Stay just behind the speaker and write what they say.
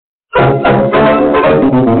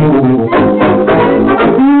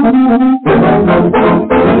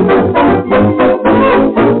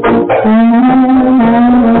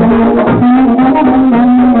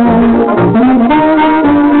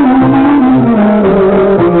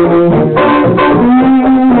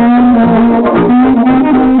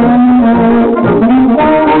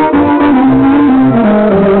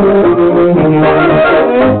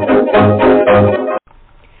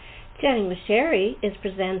Chatting with Sherri is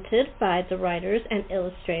presented by the Writers and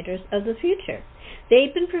Illustrators of the Future.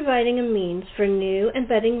 They've been providing a means for new and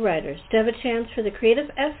budding writers to have a chance for their creative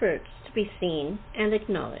efforts to be seen and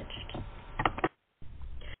acknowledged.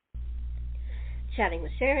 Chatting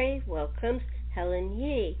with Sherri welcomes Helen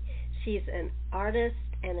Yi. She's an artist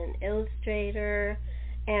and an illustrator,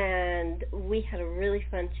 and we had a really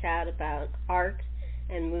fun chat about art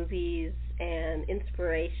and movies and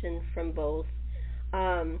inspiration from both.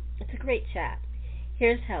 It's a great chat.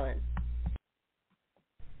 Here's Helen.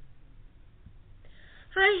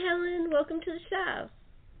 Hi, Helen. Welcome to the show.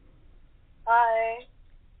 Hi.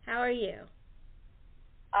 How are you?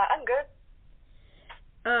 I'm good.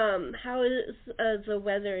 How is the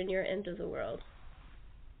weather in your end of the world?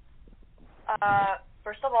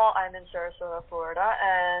 First of all, I'm in Sarasota, Florida,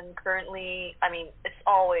 and currently, it's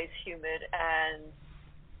always humid and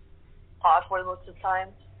hot for most of the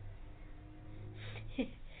time.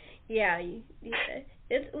 Yeah,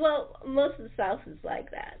 most of the South is like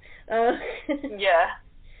that. Yeah.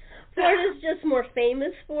 Florida's just more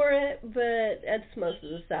famous for it, but most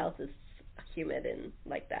of the South is humid and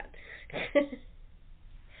like that.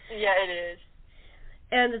 Yeah, it is.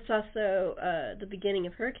 And it's also the beginning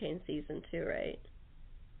of hurricane season too, right?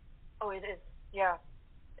 Oh, it is. Yeah.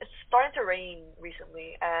 It's starting to rain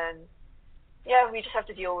recently, and yeah, we just have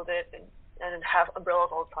to deal with it and have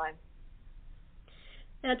umbrellas all the time.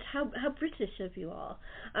 That's how British of you all.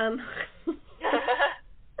 Jolly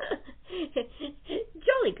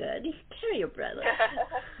good. You can carry your umbrella.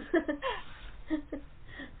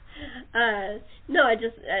 No,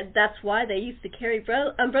 that's why they used to carry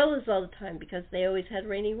umbrellas all the time, because they always had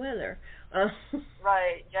rainy weather.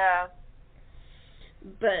 Right, yeah.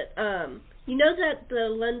 But, you know that the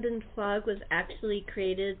London fog was actually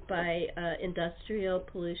created by industrial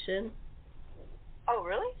pollution? Oh,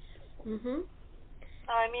 really? Mm-hmm.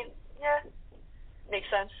 Yeah, makes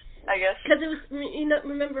sense, I guess. Because it was,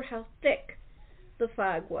 remember how thick the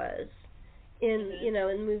fog was in, in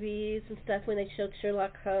movies and stuff. When they showed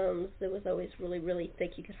Sherlock Holmes, it was always really, really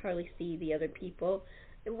thick. You could hardly see the other people.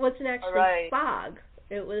 It wasn't actually fog.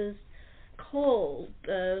 It was coal,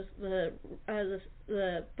 the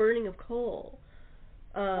burning of coal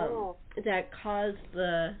that caused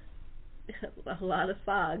a lot of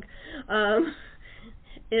fog.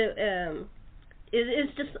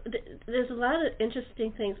 It's just, there's a lot of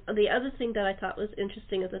interesting things. The other thing that I thought was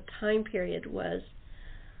interesting as a time period was,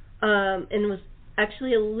 and it was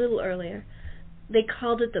actually a little earlier, they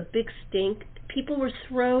called it the Big Stink. People were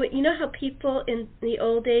throwing, how people in the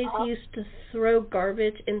old days used to throw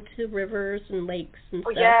garbage into rivers and lakes and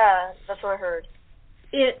stuff? Oh, yeah, that's what I heard.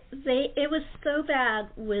 It was so bad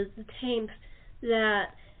with the Thames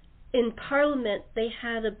that in Parliament they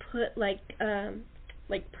had to put like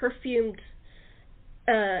perfumed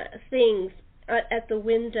things at the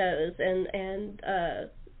windows and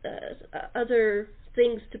other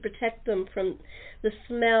things to protect them from the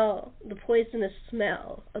poisonous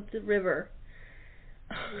smell of the river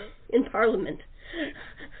in Parliament.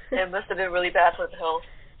 It must have been really bad for the health.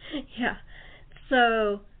 Yeah.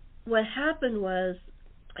 So what happened was,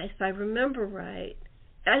 if I remember right,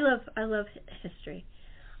 I love history.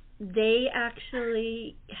 They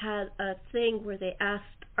actually had a thing where they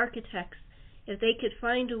asked architects if they could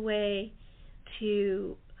find a way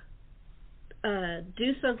to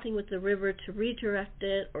do something with the river to redirect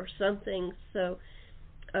it or something. So,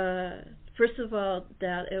 first of all,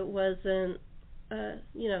 that it wasn't,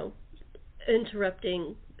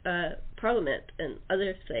 interrupting Parliament and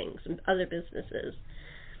other things and other businesses.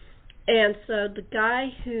 And so the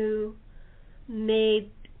guy who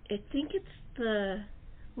made, I think it's the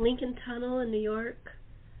Lincoln Tunnel in New York,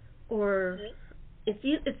 or it's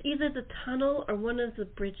either the tunnel or one of the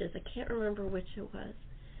bridges. I can't remember which it was.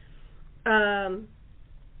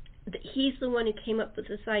 He's the one who came up with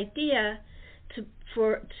this idea to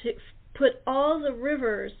put all the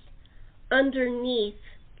rivers underneath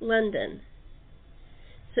London.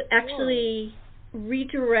 So actually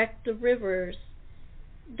redirect the rivers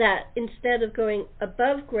that instead of going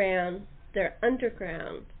above ground, they're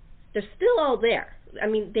underground. They're still all there. I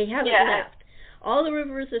mean, they haven't left. All the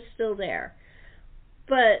rivers are still there.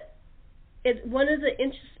 But one of the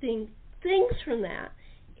interesting things from that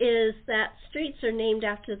is that streets are named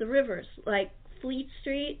after the rivers, like Fleet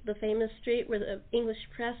Street, the famous street where the English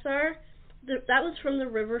press are. That was from the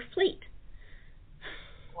River Fleet.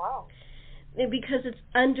 Wow. Because it's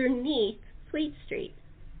underneath Fleet Street.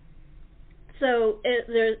 So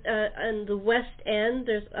there's on the West End,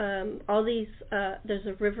 there's all these. There's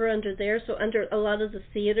a river under there. So under a lot of the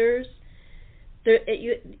theaters,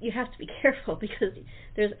 you have to be careful because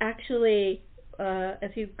there's actually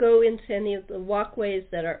if you go into any of the walkways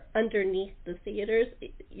that are underneath the theaters,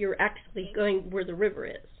 you're actually going where the river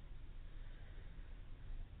is.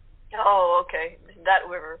 Oh, okay, that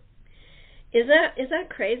river. Is that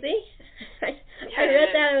crazy? I read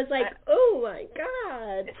that, I was like, oh my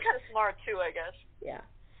god. It's kind of smart too, I guess. Yeah.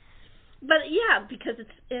 But yeah, because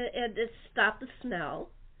it stopped the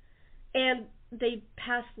smell, and they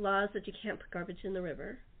passed laws that you can't put garbage in the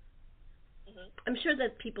river. Mm-hmm. I'm sure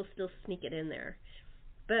that people still sneak it in there,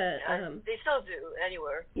 but they still do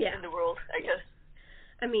anywhere in the world, I guess.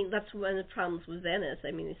 I mean, that's one of the problems with Venice.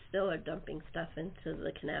 I mean, they still are dumping stuff into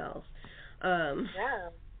the canals.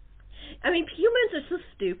 Yeah. I mean, humans are so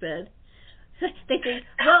stupid. They think,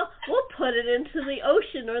 well, we'll put it into the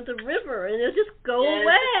ocean or the river, and it'll just go away.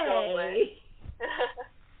 Just go away.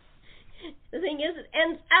 The thing is, it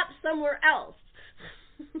ends up somewhere else.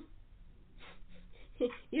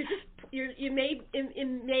 It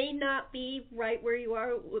may not be right where you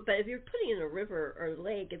are, but if you're putting it in a river or a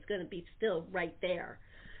lake, it's going to be still right there.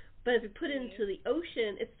 But if you put it into the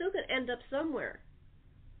ocean, it's still going to end up somewhere.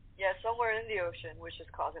 Yeah, somewhere in the ocean, which is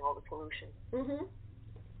causing all the pollution. Mhm.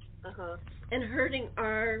 And hurting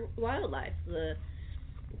our wildlife, the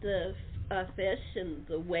fish and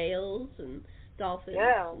the whales and dolphins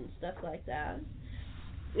and stuff like that.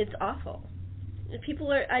 It's awful.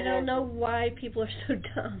 People are. I don't know why people are so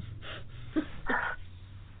dumb.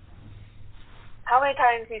 How many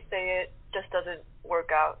times we say it just doesn't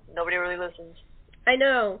work out? Nobody really listens. I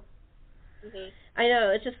know. I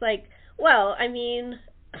know. It's just like, well, I mean,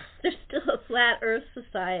 there's still a flat Earth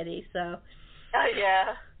society, so.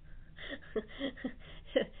 Yeah.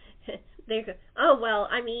 They go, oh, well,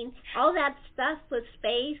 I mean, all that stuff with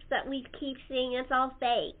space that we keep seeing, it's all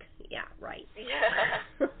fake. Yeah, right.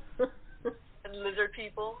 Yeah. And lizard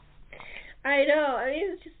people. I know. I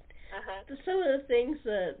mean, it's just some of the things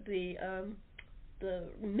that the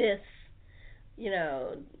myths, you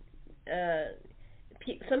know,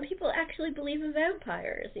 some people actually believe in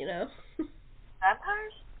vampires, you know.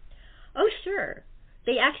 Vampires? Oh, sure.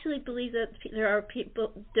 They actually believe that there are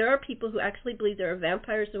people who actually believe there are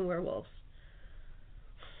vampires and werewolves.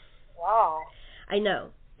 Wow. I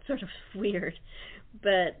know. Sort of weird.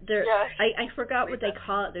 But I forgot what they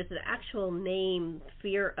call it. There's an actual name,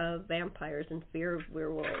 fear of vampires and fear of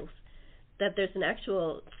werewolves. That there's an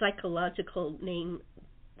actual psychological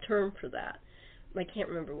term for that. I can't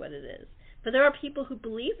remember what it is. But there are people who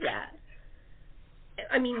believe that.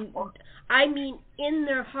 I mean, in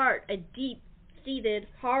their heart, a deep-seated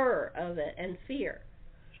horror of it and fear.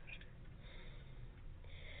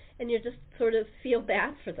 And you just sort of feel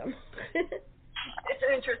bad for them. It's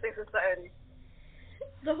an interesting society.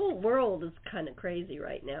 The whole world is kind of crazy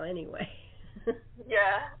right now anyway.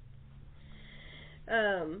 Yeah.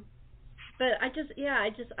 But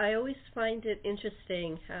I always find it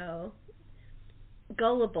interesting how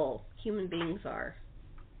gullible human beings are.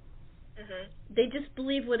 They just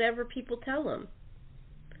believe whatever people tell them.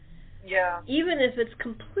 Yeah. Even if it's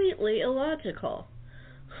completely illogical.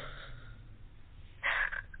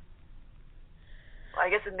 Well, I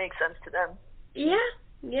guess it makes sense to them. Yeah,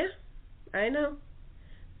 I know.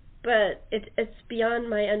 But it's beyond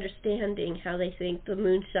my understanding how they think the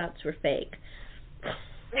moonshots were fake.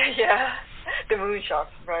 Yeah, the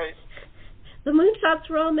moonshots, right. The moonshots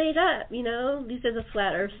were all made up, you know. These are the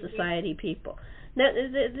Flat Earth Society people. Now,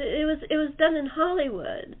 it was done in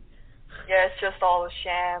Hollywood. Yeah, it's just all a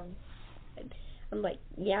sham. I'm like,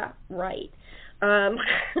 yeah, right. And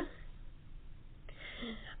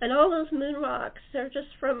all those moon rocks, they're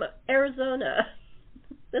just from Arizona.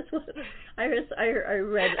 That's what I read.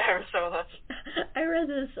 Arizona. I read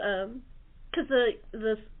this because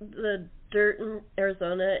the dirt in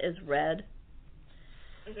Arizona is red.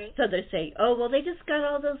 So they say, oh well, they just got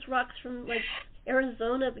all those rocks from like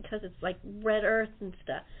Arizona because it's like red earth and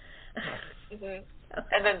stuff.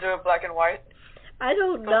 And then do a black and white. I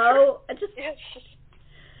don't know.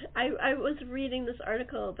 I was reading this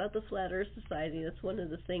article about the Flat Earth Society. That's one of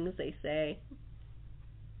the things they say.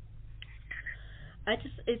 That's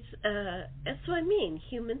what I mean.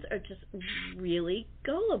 Humans are just really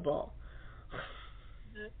gullible.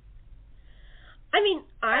 I mean,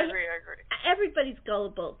 I agree. everybody's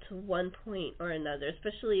gullible to one point or another,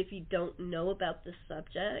 especially if you don't know about the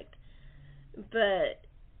subject. But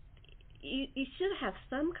you should have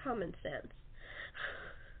some common sense.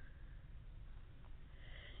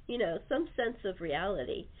 You know, some sense of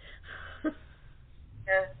reality.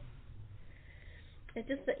 Yeah. I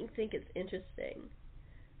just think it's interesting.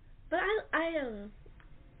 But I don't know.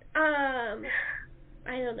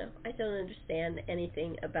 I don't know. I don't understand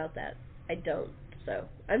anything about that. I don't. So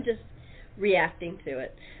I'm just reacting to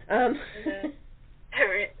it.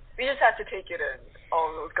 We just have to take it in,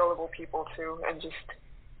 all those gullible people too, and just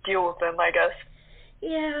deal with them, I guess.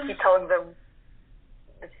 Yeah. Keep telling them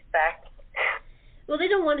the facts. Well, they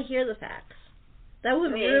don't want to hear the facts. That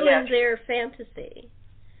would ruin their fantasy.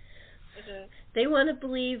 Mm-hmm. They want to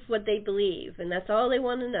believe what they believe, and that's all they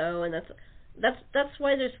want to know, and that's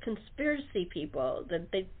why there's conspiracy people,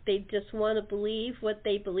 that they just want to believe what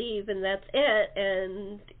they believe, and that's it.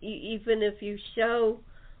 And even if you show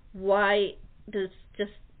why there's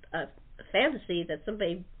just a fantasy that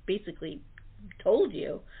somebody basically told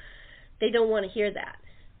you, they don't want to hear that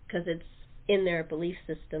because it's in their belief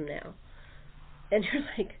system now. And you're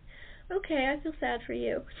like, okay, I feel sad for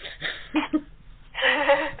you.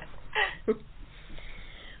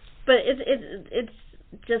 But it's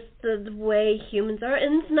just the way humans are,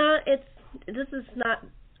 and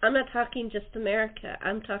I'm not talking just America.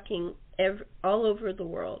 I'm talking all over the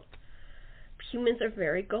world. Humans are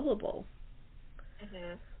very gullible.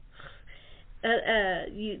 Mm-hmm.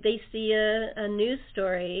 They see a news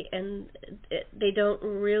story and they don't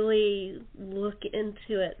really look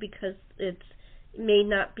into it because it may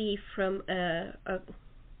not be from a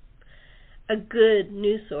good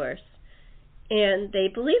news source, and they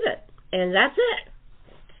believe it, and that's it.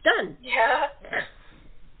 It's done. Yeah.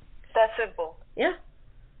 That simple. Yeah.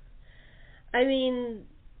 I mean,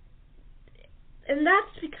 and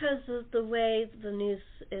that's because of the way the news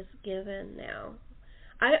is given now.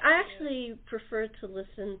 I actually prefer to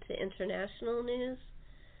listen to international news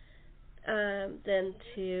than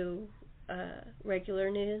to regular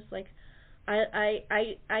news. Like, I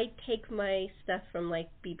take my stuff from like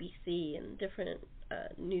BBC and different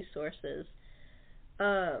news sources,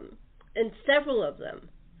 and several of them,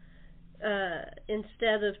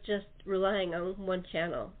 instead of just relying on one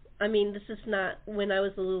channel. I mean, this is not when I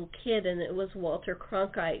was a little kid and it was Walter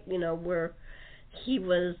Cronkite, where he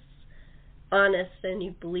was honest and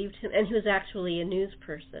you believed him, and he was actually a news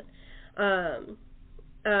person.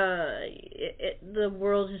 The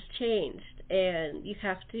world has changed, and you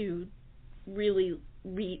have to really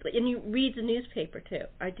read, and you read the newspaper too.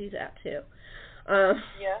 I do that too.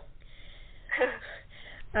 Yeah.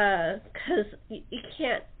 Because you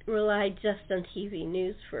can't rely just on TV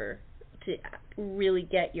news to really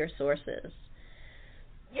get your sources.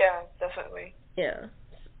 Yeah, definitely. Yeah.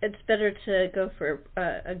 It's better to go for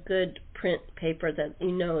a good print paper that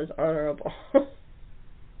you know is honorable.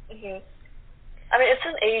 Mhm. I mean, it's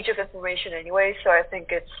an age of information anyway, so I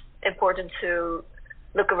think it's important to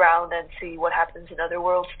look around and see what happens in other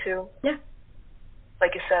worlds too. Yeah.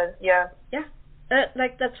 Like you said, yeah. Yeah.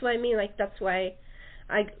 That's what I mean. Like, that's why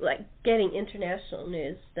I like getting international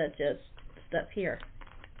news, not just stuff here.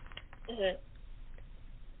 Mhm.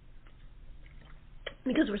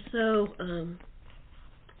 Because we're so,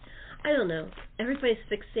 I don't know, everybody's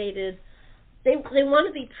fixated. They want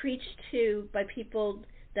to be preached to by people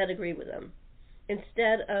that agree with them,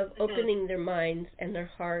 instead of opening their minds and their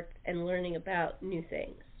hearts and learning about new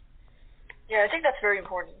things. Yeah, I think that's very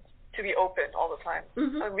important, to be open all the time.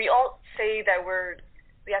 Mm-hmm. We all say that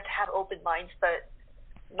we have to have open minds, but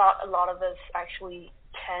not a lot of us actually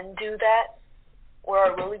can do that or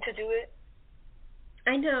are willing to do it.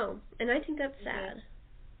 I know, and I think that's sad.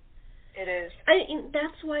 It is.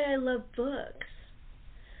 That's why I love books.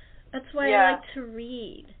 That's why I like to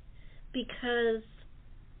read, because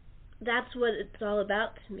that's what it's all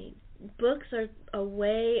about to me. Books are a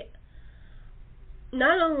way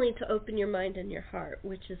not only to open your mind and your heart,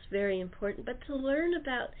 which is very important, but to learn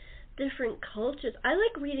about different cultures. I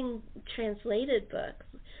like reading translated books.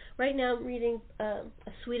 Right now I'm reading a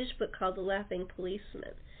Swedish book called The Laughing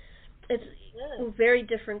Policeman. It's a very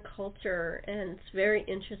different culture, and it's very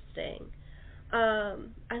interesting. I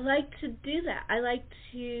like to do that. I like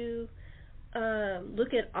to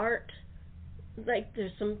look at art. Like,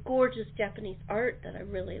 there's some gorgeous Japanese art that I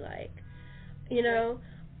really like. You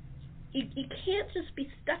can't just be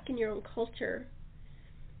stuck in your own culture,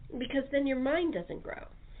 because then your mind doesn't grow.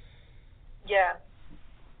 Yeah.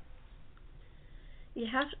 You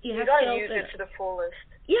gotta use it to the fullest.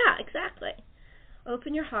 Yeah, exactly.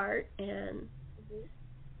 Open your heart and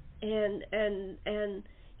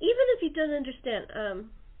even if you don't understand,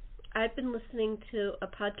 I've been listening to a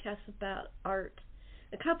podcast about art,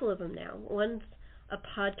 a couple of them now. One's a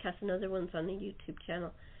podcast, another one's on a YouTube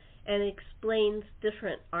channel, and it explains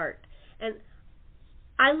different art. And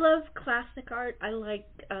I love classic art. I like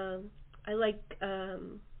the,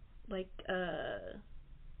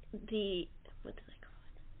 what do they call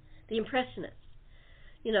it? The Impressionists.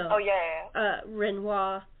 You know. Oh yeah.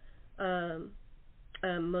 Renoir,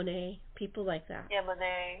 Monet, people like that. Yeah,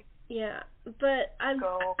 Monet. Yeah, but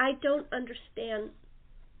I don't understand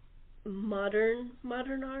modern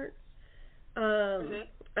art.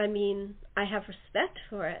 I mean, I have respect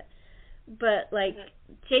for it, but like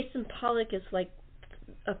Jason Pollock is like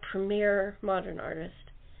a premier modern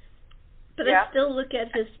artist. But I still look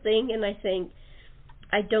at his thing and I think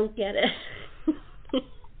I don't get it.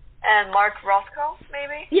 And Mark Rothko,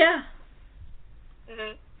 maybe? Yeah.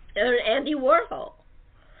 Mhm. Or Andy Warhol.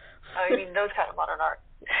 Oh, you mean those kind of modern art?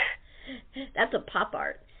 That's a pop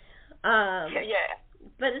art. Yeah.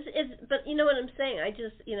 But but you know what I'm saying? I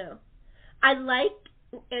just, I like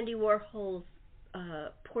Andy Warhol's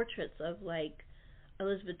portraits of like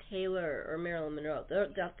Elizabeth Taylor or Marilyn Monroe.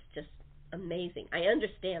 That's just amazing. I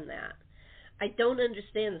understand that. I don't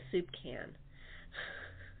understand the soup can.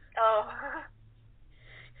 Oh.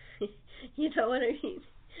 You know what I mean?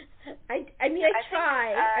 I mean, I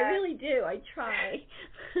try. I really do. I try.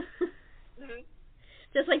 Mhm.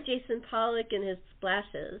 Just like Jason Pollock and his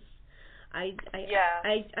splashes.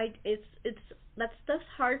 It's that stuff's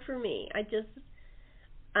hard for me.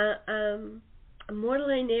 I'm more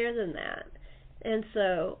linear than that. And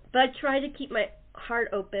so, but I try to keep my heart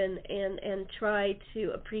open and try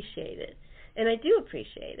to appreciate it. And I do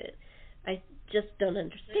appreciate it. I just don't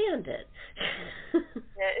understand it.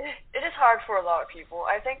 Yeah, it is hard for a lot of people.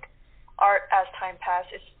 I think art, as time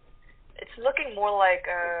passes, it's looking more like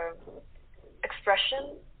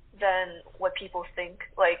expression than what people think.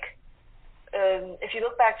 Like, if you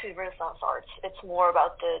look back to Renaissance arts, it's more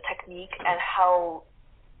about the technique and how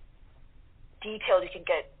detailed you can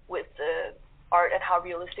get with the art and how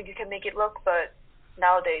realistic you can make it look. But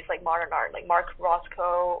nowadays, like modern art, like Mark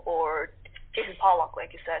Rothko or Jason Pollock,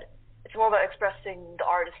 like you said, it's more about expressing the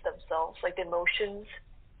artists themselves, like the emotions,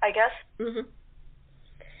 I guess. Mhm.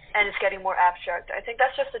 And it's getting more abstract. I think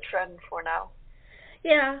that's just a trend for now.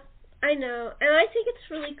 Yeah, I know, and I think it's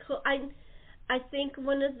really cool. I think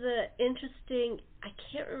one of the interesting, I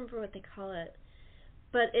can't remember what they call it,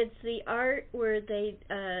 but it's the art where they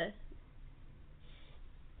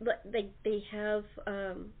have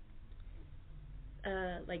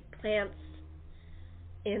like plants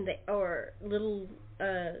and or little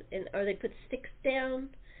or they put sticks down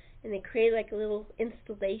and they create like a little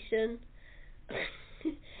installation.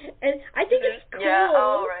 And I think it's cool. Yeah,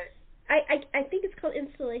 oh right. I think it's called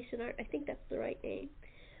installation art. I think that's the right name.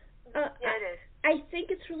 Yeah, it is. I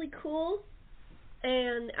think it's really cool,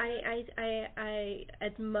 and I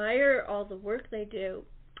admire all the work they do,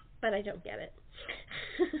 but I don't get it.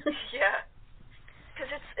 Yeah, because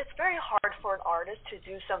it's very hard for an artist to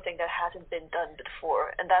do something that hasn't been done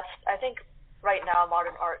before, and that's, I think right now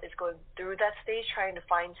modern art is going through that stage, trying to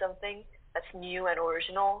find something that's new and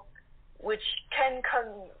original, which can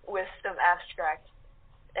come with some abstract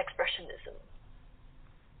expressionism.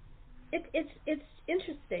 It's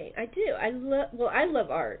interesting. I do. I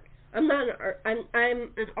love art. I'm not an art.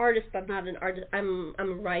 I'm an artist, but I'm not an artist. I'm a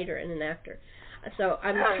writer and an actor. So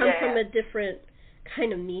I come from a different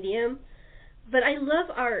kind of medium. But I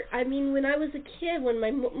love art. I mean, when I was a kid, one of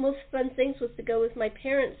my most fun things was to go with my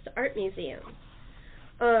parents to art museums.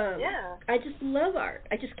 I just love art.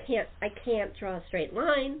 I can't draw a straight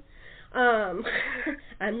line. I'm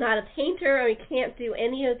not a painter. I can't do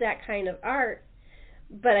any of that kind of art.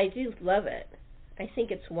 But I do love it. I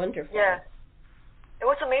think it's wonderful. Yeah. And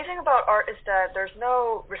what's amazing about art is that there's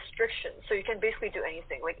no restrictions, so you can basically do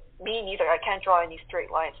anything. Like me, neither. I can't draw any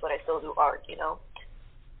straight lines, but I still do art, you know?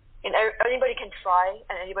 And anybody can try,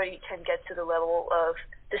 and anybody can get to the level of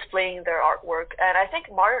displaying their artwork. And I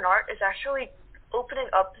think modern art is actually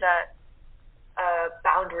opening up that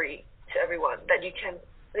boundary to everyone, that you can,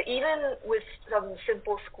 even with some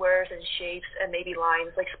simple squares and shapes and maybe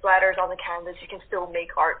lines, like splatters on the canvas, you can still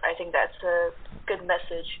make art. I think that's a good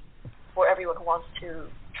message for everyone who wants to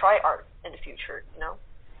try art in the future, you know?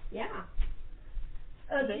 Yeah.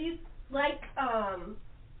 Do you like,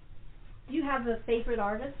 do you have a favorite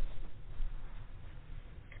artist?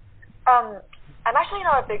 I'm actually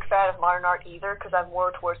not a big fan of modern art either, because I'm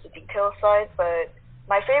more towards the detail side, but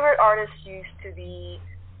my favorite artist used to be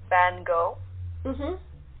Van Gogh.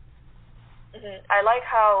 I like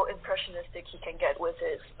how impressionistic he can get with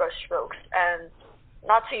his brush strokes, and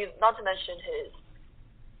not to mention his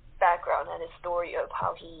background and his story of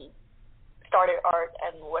how he started art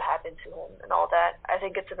and what happened to him and all that. I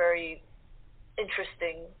think it's a very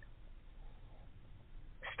interesting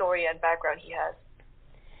story and background he has.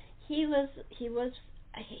 He was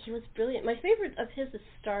brilliant. My favorite of his is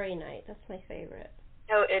Starry Night. That's my favorite.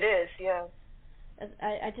 Oh, it is, yeah.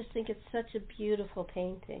 I just think it's such a beautiful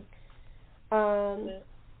painting. Yeah.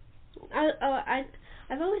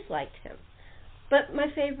 I've always liked him, but my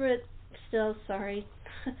favorite still, sorry,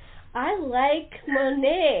 I like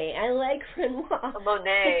Monet. I like Renoir.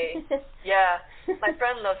 Monet, yeah. My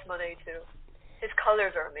friend loves Monet too. His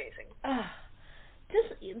colors are amazing.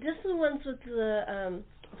 Just the ones with the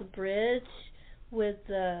bridge with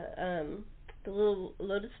the little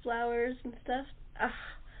lotus flowers and stuff.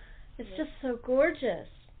 It's just so gorgeous.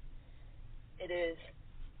 It is.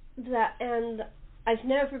 That, and I've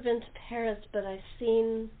never been to Paris, but I've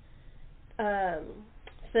seen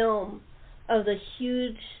film of the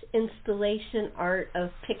huge installation art of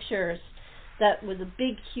pictures that with the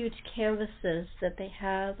big huge canvases that they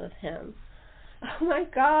have of him. Oh my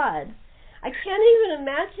God, I can't even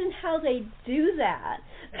imagine how they do that.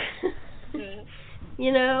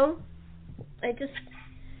 You know, I just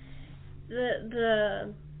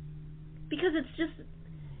because it's just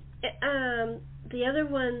the other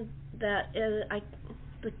one that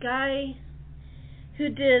the guy who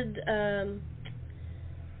did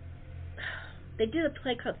they did a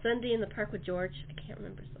play called Sunday in the Park with George. I can't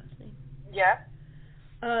remember his last name. Yeah.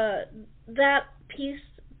 That piece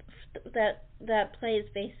that play is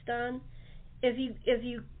based on. If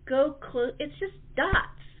you go close, it's just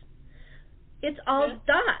dots. It's all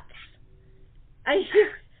dots. I'm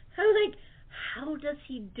like, how does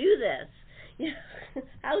he do this? You know,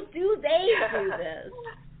 how do they do this?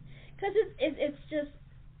 Because it's just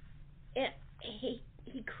he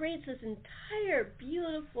creates this entire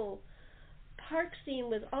beautiful park scene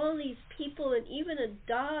with all these people and even a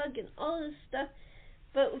dog and all this stuff.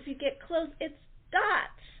 But if you get close, it's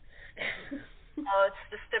dots. Oh, it's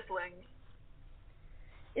the stippling.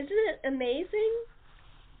 Isn't it amazing?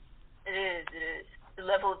 It is. The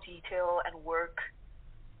level of detail and work.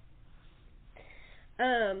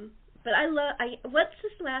 But what's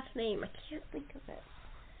his last name? I can't think of it.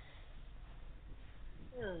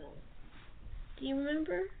 Do you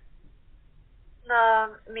remember?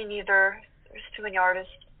 No, me neither. There's too many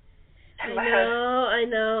artists. I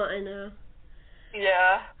know.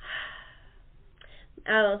 Yeah.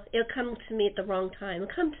 Oh, it'll come to me at the wrong time.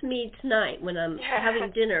 It'll come to me tonight when I'm having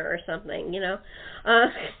dinner or something, you know.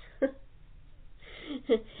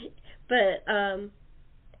 But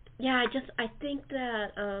yeah, I think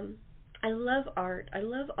that I love art. I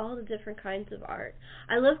love all the different kinds of art.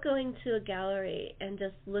 I love going to a gallery and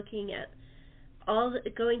just looking at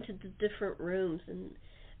going to the different rooms and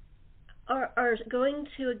or going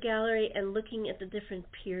to a gallery and looking at the different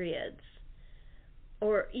periods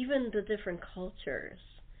or even the different cultures.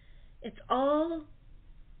 It's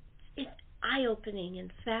eye-opening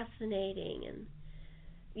and fascinating, and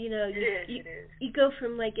you know, you go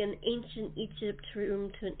from like an ancient Egypt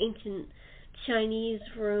room to an ancient Chinese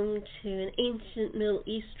room to an ancient Middle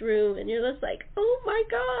East room, and you're just like, oh my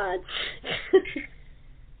God.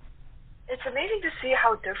 It's amazing to see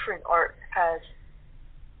how different art has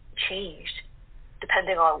changed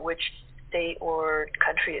depending on which state or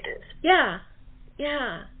country it is. Yeah.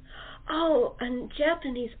 Oh, and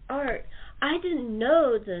Japanese art. I didn't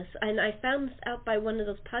know this, and I found this out by one of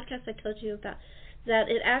those podcasts I told you about, that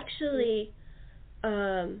it actually,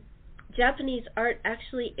 Japanese art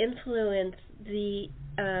actually influenced the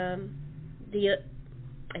I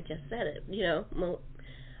just said it, you know,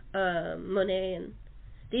 Monet and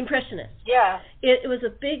the Impressionists. Yeah. It was a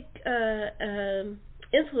big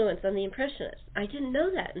influence on the Impressionists. I didn't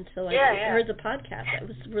know that until I heard the podcast. I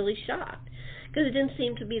was really shocked because it didn't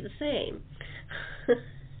seem to be the same.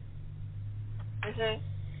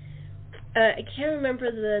 I can't remember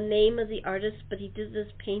the name of the artist, but he did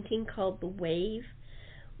this painting called The Wave,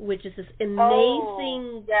 which is this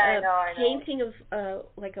amazing painting of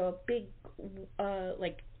like a big,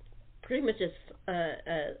 like pretty much just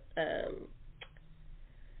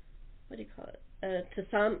what do you call it?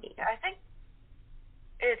 Tasami. I think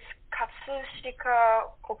it's Katsushika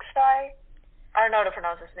Kokusai. I don't know how to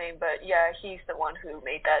pronounce his name, but yeah, he's the one who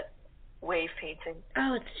made that wave painting.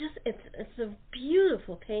 Oh, it's a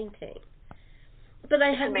beautiful painting. But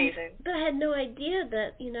it's amazing. But I had no idea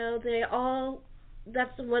that, you know,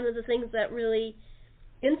 that's one of the things that really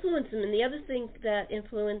influenced them. And the other thing that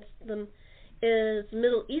influenced them is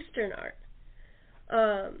Middle Eastern art.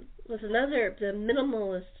 The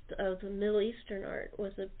minimalist of the Middle Eastern art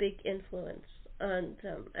was a big influence. And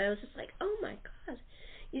I was just like, oh my God,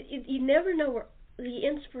 you never know where the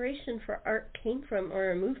inspiration for art came from,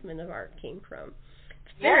 or a movement of art came from.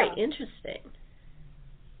 It's very interesting.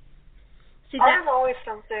 See, art is always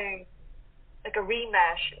something like a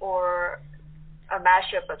rematch or a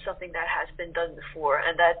mashup of something that has been done before,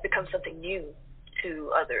 and that becomes something new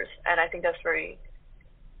to others. And I think that's very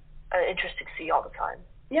interesting to see all the time.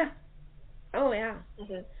 Yeah. Oh yeah.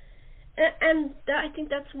 Mhm. And I think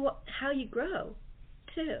that's how you grow,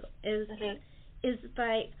 too. Is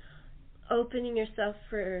by opening yourself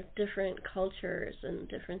for different cultures and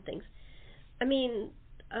different things. I mean,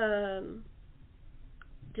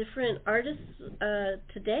 different artists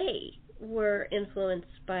today were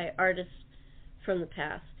influenced by artists from the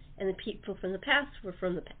past, and the people from the past were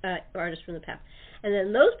from the artists from the past, and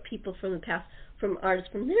then those people from the past from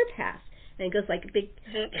artists from their past, and it goes like a big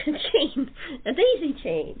chain, a daisy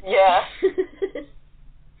chain. Yeah.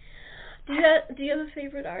 Do you have a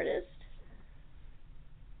favorite artist?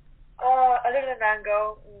 Other than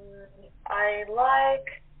Mango, I like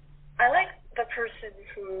the person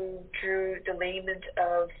who drew the lament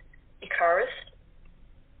of Icarus.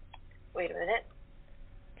 Wait a minute.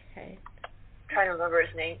 Okay. I'm trying to remember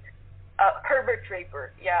his name. Herbert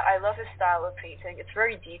Draper. Yeah, I love his style of painting. It's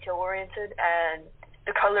very detail oriented, and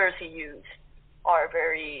the colors he used are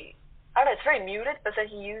very, I don't know, it's very muted, but then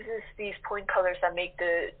he uses these point colors that make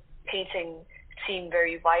the painting seem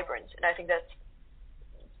very vibrant, and I think that's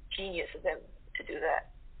genius of him to do that.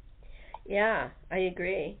 Yeah, I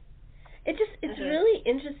agree. It's really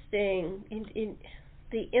interesting in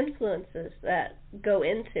the influences that go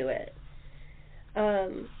into it.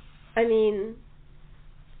 I mean,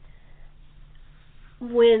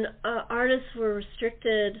 when artists were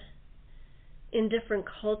restricted in different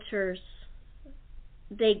cultures,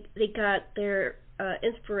 they got their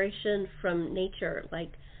inspiration from nature,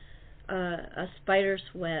 like a spider's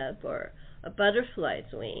web or a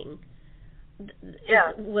butterfly's wing.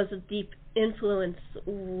 It was a deep influence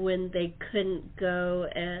when they couldn't go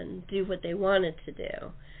and do what they wanted to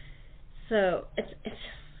do. So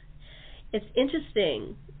it's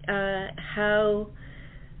interesting how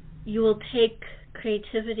you will take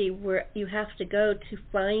creativity where you have to go to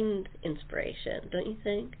find inspiration, don't you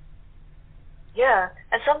think? Yeah,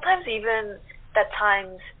 and sometimes even that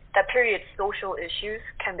period's social issues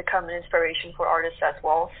can become an inspiration for artists as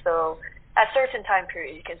well. So at certain time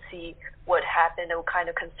period, you can see what happened and what kind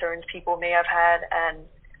of concerns people may have had and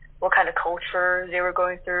what kind of culture they were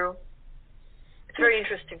going through. It's very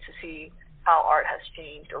interesting to see how art has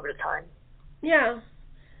changed over the time. Yeah.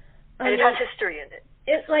 And it has history in it.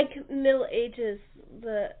 It's like Middle Ages,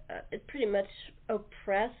 it's pretty much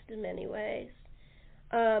oppressed in many ways.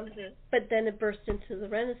 But then it burst into the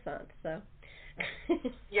Renaissance, so.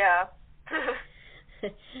 Yeah.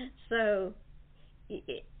 So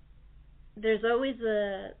there's always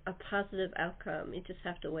a positive outcome. You just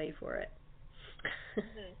have to wait for it.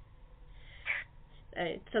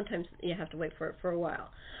 Sometimes you have to wait for it for a while.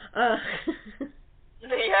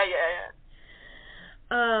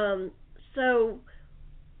 Yeah. So,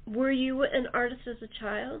 were you an artist as a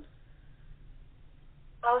child?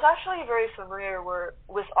 I was actually very familiar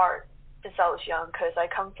with art since I was young because I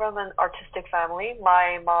come from an artistic family.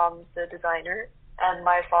 My mom's a designer, and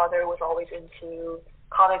my father was always into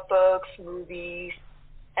comic books, movies,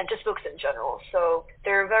 and just books in general. So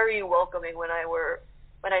they were very welcoming when I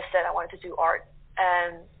said I wanted to do art,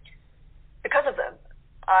 and because of them,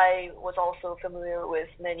 I was also familiar with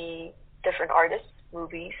many different artists,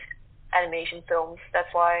 movies, animation films.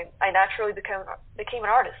 That's why I naturally became an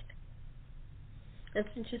artist. That's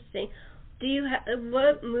interesting. Do you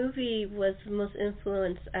what movie was the most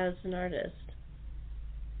influenced as an artist?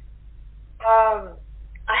 I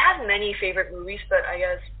have many favorite movies, but I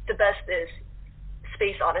guess the best is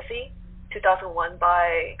Space Odyssey, 2001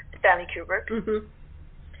 by Stanley Kubrick. Mm-hmm.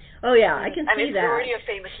 Oh yeah, I can see it's that. It's already a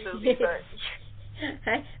famous movie, but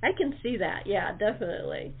I can see that. Yeah,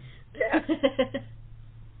 definitely. Yeah.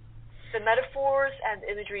 The metaphors and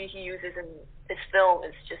imagery he uses in his film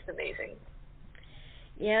is just amazing.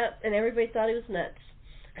 Yeah, and everybody thought he was nuts.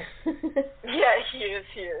 Yeah, he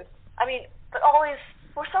is. I mean, but always,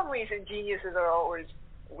 for some reason, geniuses are always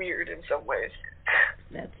weird in some ways.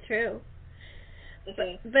 That's true.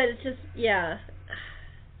 Mm-hmm. But it's just, yeah.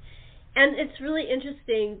 And it's really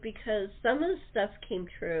interesting because some of the stuff came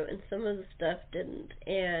true and some of the stuff didn't.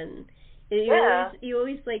 And you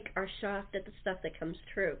always like are shocked at the stuff that comes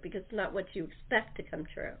true because it's not what you expect to come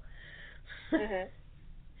true. Mm-hmm.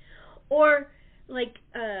 Or like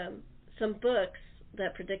some books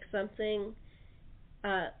that predict something,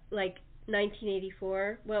 like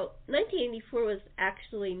 1984. Well, 1984 was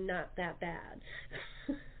actually not that bad.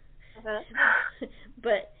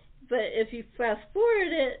 but if you fast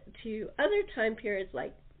forward it to other time periods,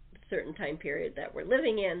 like a certain time period that we're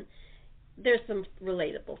living in, there's some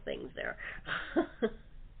relatable things there.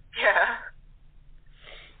 Yeah.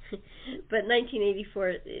 But 1984,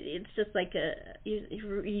 it's just like you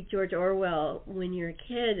read George Orwell when you're a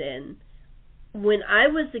kid, and when I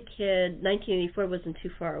was a kid, 1984 wasn't too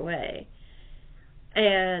far away.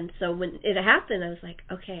 And so when it happened, I was like,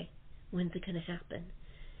 okay, when's it going to happen?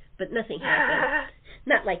 But nothing happened.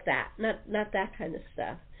 Not like that. Not that kind of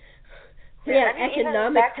stuff. Yeah,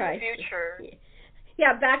 economic Back crisis. to the Future.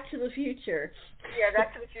 Yeah, Back to the Future. Yeah,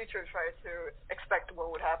 Back to the Future tried to expect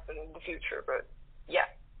what would happen in the future, but yeah,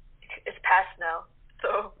 it's past now.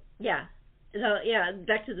 So yeah,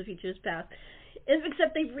 Back to the Future is past.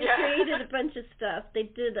 Except they recreated a bunch of stuff. They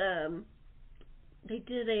did a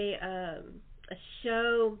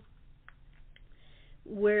show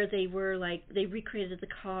where they recreated the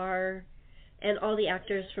car, and all the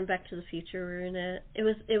actors from Back to the Future were in it. It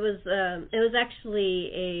was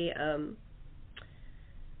actually a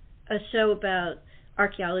show about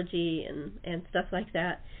archaeology and stuff like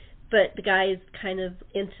that, but the guy's kind of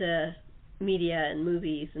into media and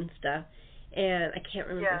movies and stuff, and I can't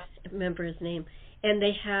remember his name. And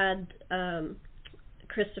they had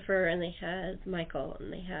Christopher, and they had Michael,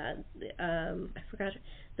 and they had I forgot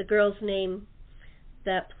the girl's name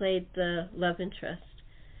that played the love interest.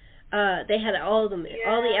 They had all of them. Yeah.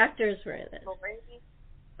 All the actors were in it. Lorraine?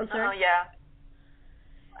 I'm sorry? Oh, yeah.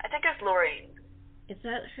 I think it's Lorraine. Is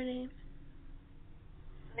that her name?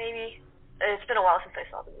 Maybe. It's been a while since I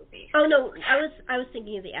saw the movie. Oh no, I was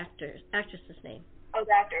thinking of the actress's name. Oh,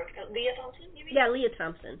 the actor, Leah Thompson, you mean? Yeah, Leah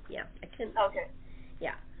Thompson. Yeah, I couldn't. Oh, okay.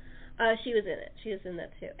 Yeah, she was in it. She was in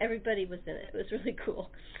that too. Everybody was in it. It was really cool.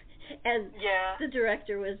 And the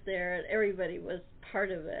director was there, and everybody was part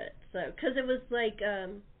of it. So, because it was like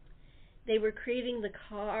they were creating the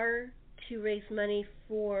car to raise money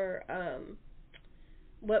for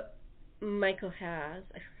what Michael has.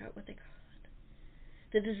 I forgot what they call it.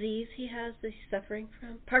 The disease he has that he's suffering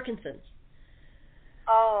from, Parkinson's.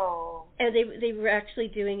 Oh. And they were actually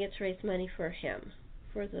doing it to raise money for him,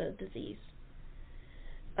 for the disease.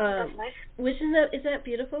 That's nice. Is that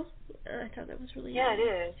beautiful? I thought that was really nice. Yeah, it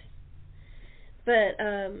is. But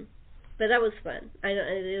that was fun.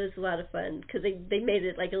 It was a lot of fun because they made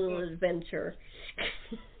it like a little adventure.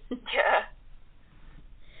 Yeah.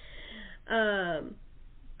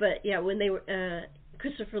 But yeah, when they were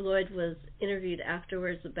Christopher Lloyd was interviewed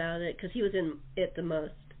afterwards about it because he was in it the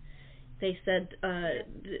most. They said,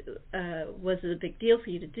 was it a big deal for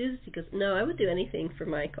you to do this? He goes, no, I would do anything for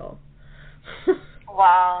Michael.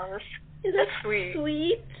 Wow, that's sweet.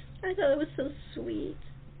 Sweet. I thought it was so sweet.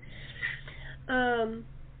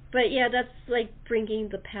 But yeah, that's like bringing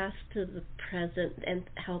the past to the present and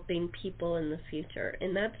helping people in the future,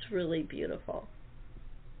 and that's really beautiful.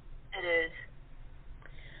 It is.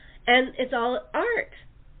 And it's all art.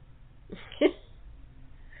 Yeah,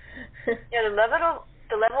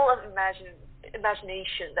 the level of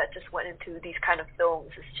imagination that just went into these kind of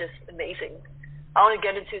films is just amazing. I want to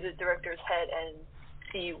get into the director's head and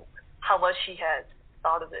see how much he has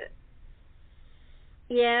thought of it.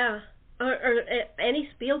 Yeah, or any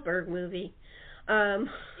Spielberg movie. Yeah.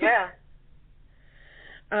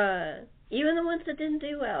 Even the ones that didn't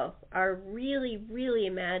do well are really, really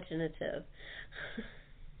imaginative.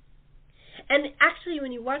 And actually,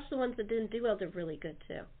 when you watch the ones that didn't do well, they're really good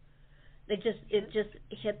too. It just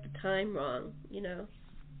hit the time wrong, you know.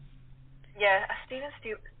 Yeah, Steven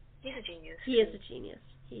Spielberg, he's a genius. He is a genius.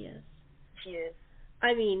 He is. He is.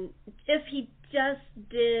 I mean, if he just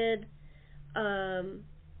did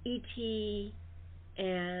E.T.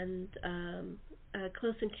 and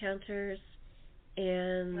Close Encounters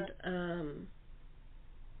and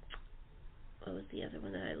what was the other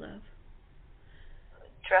one that I love?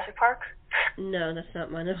 Jurassic Park? No, that's not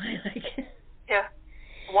one I like. Yeah.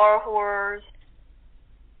 War Horrors.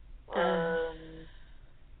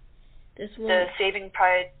 This one. The Saving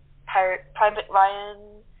Private Ryan.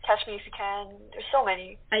 Catch Me If You Can. There's so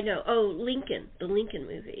many. I know. Oh, Lincoln. The Lincoln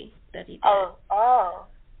movie that he did. Oh.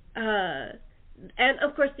 And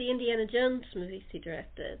of course the Indiana Jones movies he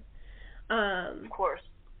directed. Of course.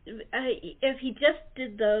 If he just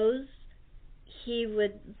did those, he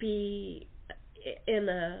would be in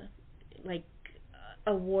a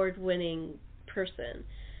award-winning person.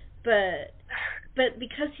 But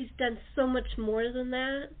because he's done so much more than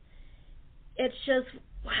that, it's just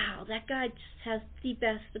wow, that guy just has the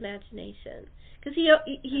best imagination. Because he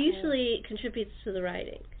usually contributes to the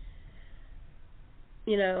writing,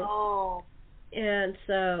 you know. Oh. And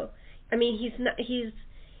so, I mean,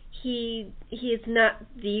 he is not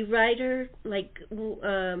the writer,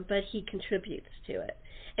 but he contributes to it,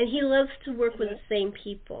 and he loves to work with the same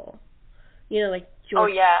people, like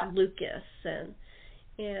George Lucas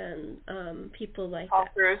and people like Tom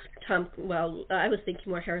that. Cruise. Well, I was thinking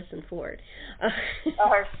more Harrison Ford.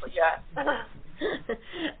 Yeah.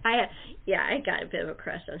 I got a bit of a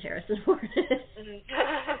crush on Harrison Ford.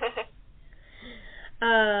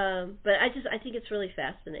 But I think it's really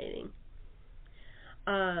fascinating.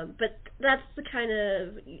 But that's the kind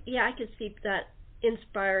of, I could see that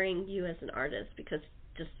inspiring you as an artist, because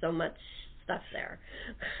just so much stuff there.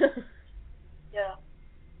 Yeah.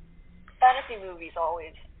 Fantasy movies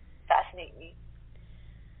always fascinate me.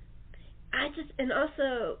 And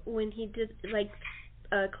also when he did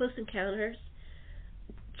Close Encounters,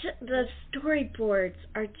 the storyboards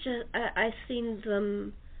are just, I've seen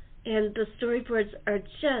them, and the storyboards are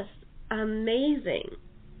just amazing.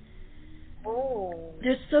 Oh.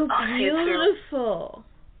 They're so beautiful.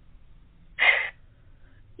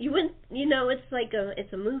 You wouldn't,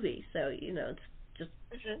 it's a movie, so, it's just,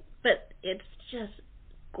 but it's just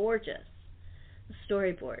gorgeous, the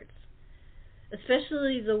storyboards.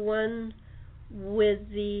 Especially the one with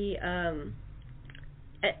the,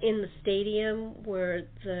 in the stadium where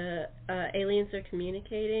the aliens are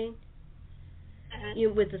communicating,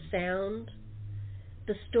 with the sound.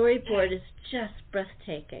 The storyboard is just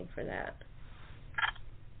breathtaking for that.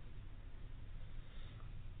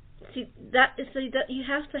 See, you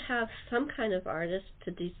have to have some kind of artist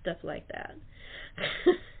to do stuff like that.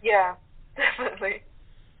 Yeah, definitely.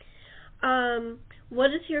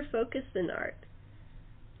 What is your focus in art?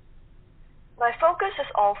 My focus is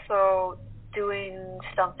also doing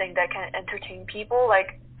something that can entertain people.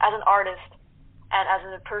 Like, as an artist and as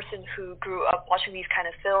a person who grew up watching these kind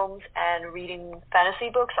of films and reading fantasy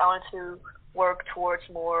books, I want to work towards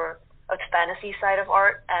more of the fantasy side of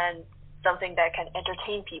art and something that can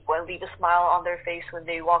entertain people and leave a smile on their face when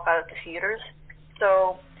they walk out of the theaters.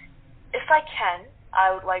 So if I can,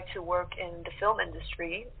 I would like to work in the film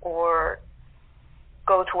industry or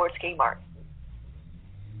go towards game art.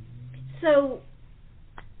 So,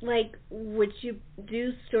 would you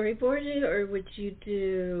do storyboarding, or would you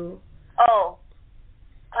do... Oh,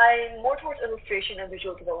 I'm more towards illustration and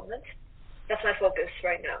visual development. That's my focus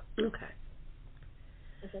right now. Okay.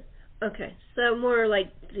 Okay, so more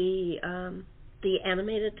like the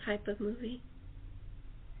animated type of movie?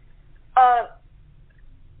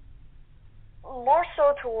 More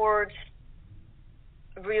so towards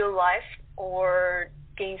real life or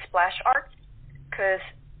game splash art, because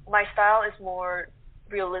my style is more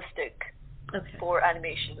realistic for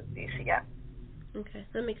animation movies. Yeah. Okay,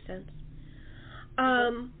 that makes sense. I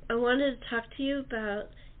wanted to talk to you about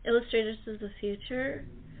Illustrators of the Future.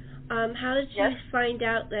 How did you find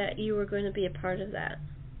out that you were going to be a part of that?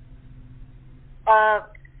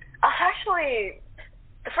 Actually,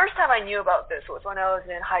 the first time I knew about this was when I was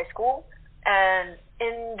in high school, and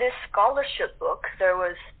in this scholarship book, there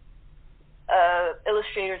was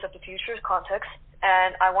Illustrators of the Future context,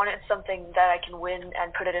 and I wanted something that I can win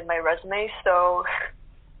and put it in my resume, so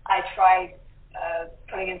I tried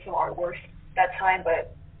putting in some artwork that time,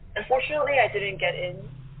 but unfortunately I didn't get in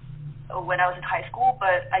when I was in high school,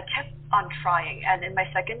 but I kept on trying, and in my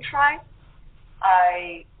second try,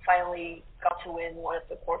 I finally got to win one of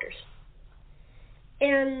the quarters.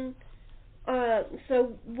 And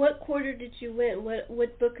so what quarter did you win?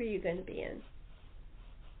 What book are you going to be in?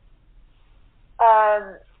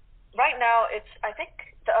 Right now, it's, I think,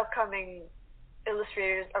 the upcoming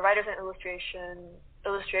Illustrators, Writers and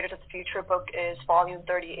Illustrators of the Future book is volume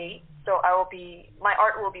 38, so my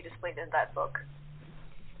art will be displayed in that book.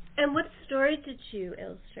 And what story did you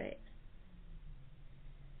illustrate?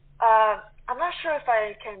 I'm not sure if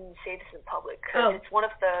I can say this in public. It's one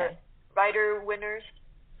of the writer winners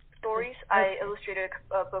stories. I illustrated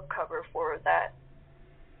a book cover for that.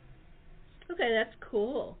 Okay, that's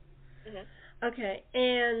cool. Okay,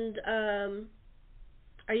 and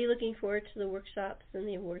are you looking forward to the workshops and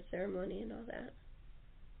the award ceremony and all that?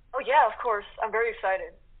 Oh yeah, of course. I'm very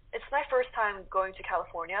excited. It's my first time going to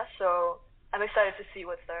California, so I'm excited to see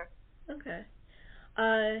what's there. Okay.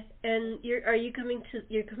 And you're coming to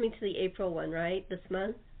the April one, right? This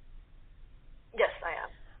month? Yes, I am.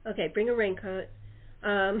 Okay, bring a raincoat.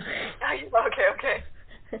 Okay.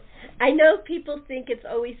 I know people think it's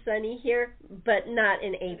always sunny here, but not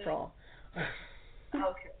in April.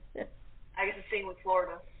 Okay. I guess the same with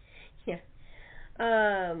Florida. Yeah.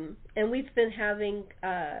 And we've been having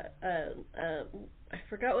I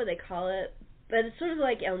forgot what they call it, but it's sort of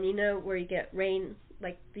like El Nino, where you get rain,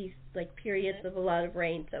 like these periods of a lot of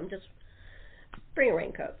rain. So I'm just bring a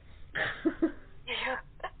raincoat. Yeah.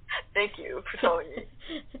 Thank you for telling me.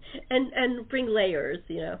 and bring layers,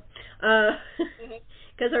 because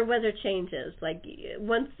our weather changes. Like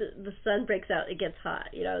once the sun breaks out, it gets hot,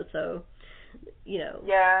 So,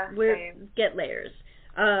 Yeah. Get layers.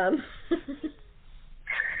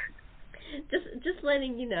 Just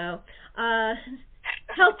letting you know.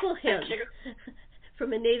 Helpful hint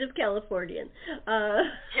from a native Californian.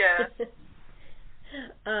 Yeah.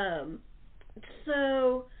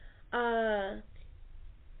 So,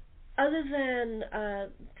 other than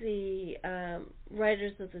the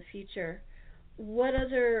Writers of the Future, what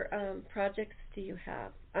other projects do you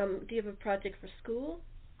have? Do you have a project for school?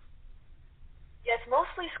 Yes,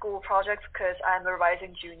 mostly school projects because I'm a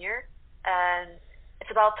rising junior, and it's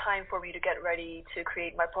about time for me to get ready to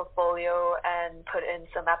create my portfolio and put in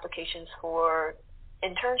some applications for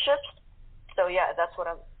internships. So yeah, that's what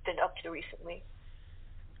I've been up to recently.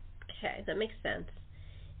 Okay, that makes sense.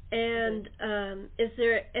 And is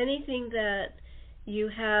there anything that you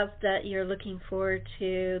have that you're looking forward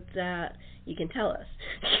to that you can tell us?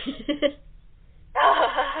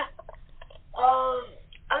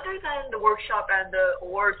 Other than the workshop and the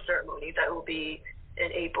award ceremony that will be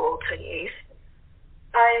in April 28th,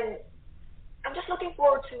 I'm just looking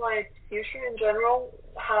forward to my future in general.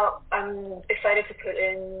 How I'm excited to put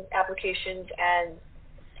in applications and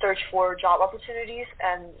search for job opportunities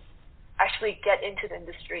and actually get into the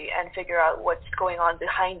industry and figure out what's going on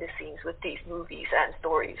behind the scenes with these movies and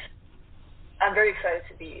stories. I'm very excited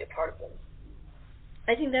to be a part of them.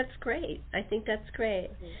 I think that's great.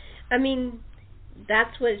 I mean,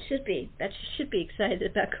 that's what it should be. That you should be excited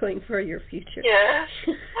about going for your future. Yeah.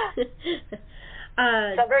 So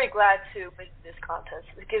I'm very glad to win this contest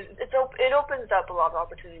because it opens up a lot of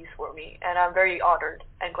opportunities for me, and I'm very honored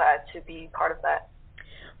and glad to be part of that.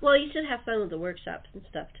 Well, you should have fun with the workshops and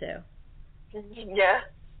stuff too. Yeah.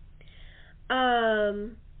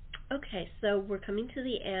 Okay, so we're coming to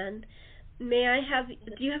the end. Do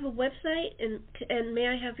you have a website, and may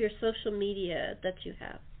I have your social media that you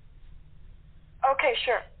have? Okay,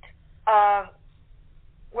 sure.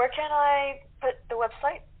 Where can I put the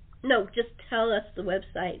website? No, just tell us the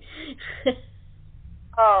website.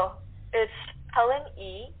 It's Helen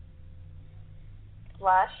Yi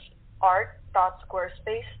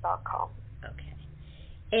 /art.squarespace.com. Okay.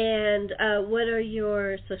 And what are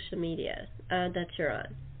your social media that you're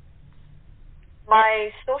on?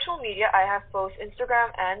 My social media, I have both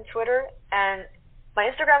Instagram and Twitter, and my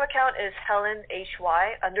Instagram account is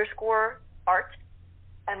HelenHY_art,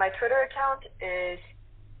 and my Twitter account is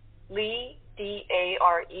Lee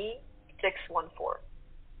DARE614.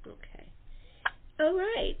 Okay. All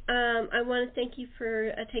right. I want to thank you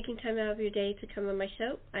for taking time out of your day to come on my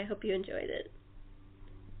show. I hope you enjoyed it.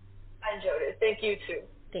 I enjoyed it. Thank you too.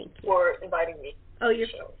 Thank you for inviting me. Oh,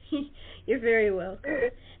 you're very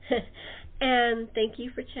welcome. And thank you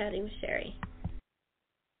for chatting with Sherri.